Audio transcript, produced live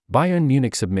Bayern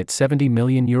Munich submits €70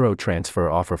 million transfer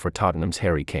offer for Tottenham's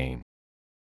Harry Kane.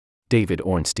 David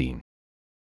Ornstein.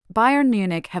 Bayern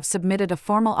Munich have submitted a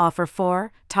formal offer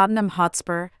for Tottenham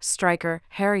Hotspur striker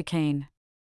Harry Kane.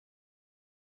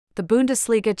 The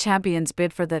Bundesliga champions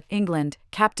bid for the England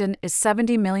captain is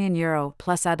 €70 million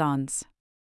plus add-ons.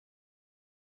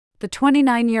 The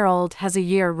 29-year-old has a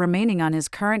year remaining on his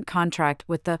current contract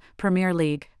with the Premier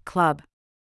League club.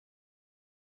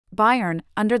 Bayern,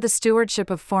 under the stewardship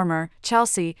of former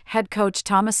Chelsea head coach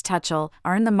Thomas Tuchel,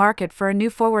 are in the market for a new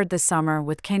forward this summer,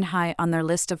 with Kane high on their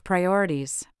list of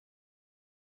priorities.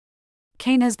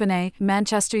 Kane has been a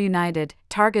Manchester United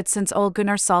target since Ole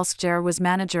Gunnar Solskjaer was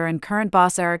manager, and current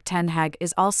boss Erik ten Hag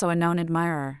is also a known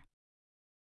admirer.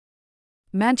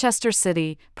 Manchester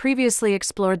City previously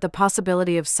explored the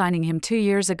possibility of signing him 2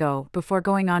 years ago before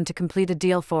going on to complete a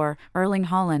deal for Erling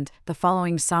Haaland the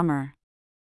following summer.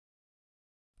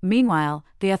 Meanwhile,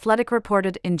 The Athletic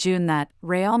reported in June that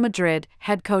Real Madrid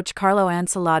head coach Carlo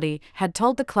Ancelotti had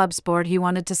told the club's board he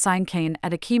wanted to sign Kane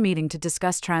at a key meeting to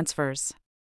discuss transfers.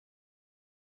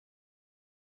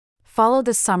 Follow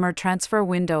the summer transfer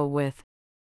window with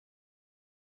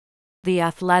The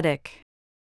Athletic.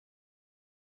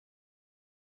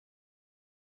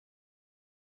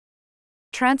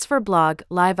 Transfer blog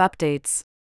live updates.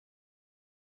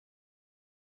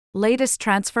 Latest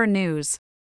transfer news.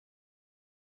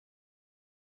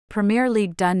 Premier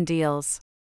League done deals.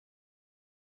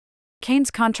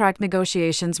 Kane's contract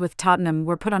negotiations with Tottenham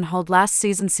were put on hold last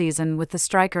season, with the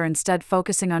striker instead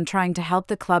focusing on trying to help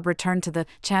the club return to the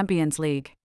Champions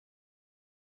League.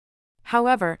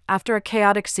 However, after a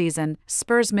chaotic season,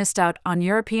 Spurs missed out on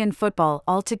European football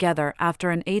altogether after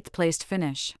an 8th-placed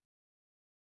finish.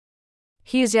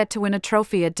 He is yet to win a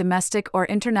trophy at domestic or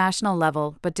international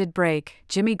level, but did break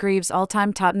Jimmy Greaves'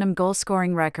 all-time Tottenham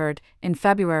goal-scoring record in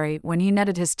February when he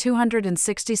netted his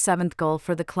 267th goal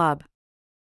for the club.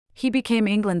 He became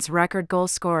England's record goal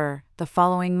scorer the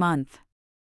following month.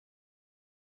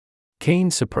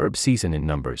 Kane's superb season in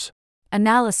numbers.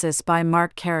 Analysis by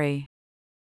Mark Carey.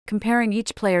 Comparing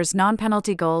each player's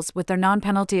non-penalty goals with their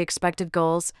non-penalty expected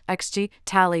goals (XG)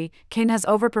 tally, Kane has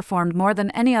overperformed more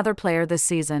than any other player this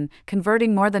season,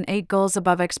 converting more than 8 goals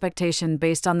above expectation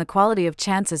based on the quality of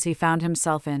chances he found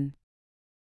himself in.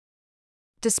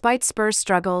 Despite Spurs'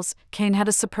 struggles, Kane had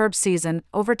a superb season,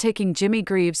 overtaking Jimmy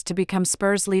Greaves to become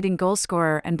Spurs' leading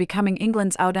goalscorer and becoming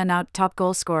England's out-and-out top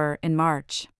goalscorer in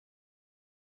March.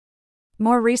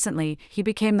 More recently, he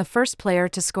became the first player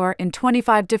to score in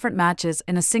 25 different matches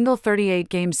in a single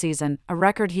 38-game season, a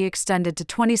record he extended to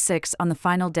 26 on the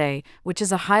final day, which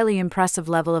is a highly impressive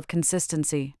level of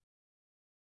consistency.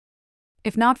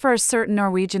 If not for a certain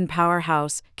Norwegian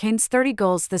powerhouse, Kane's 30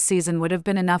 goals this season would have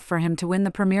been enough for him to win the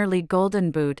Premier League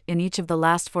Golden Boot in each of the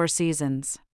last 4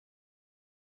 seasons.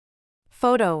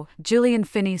 Photo: Julian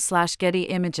Finney / Getty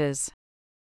Images.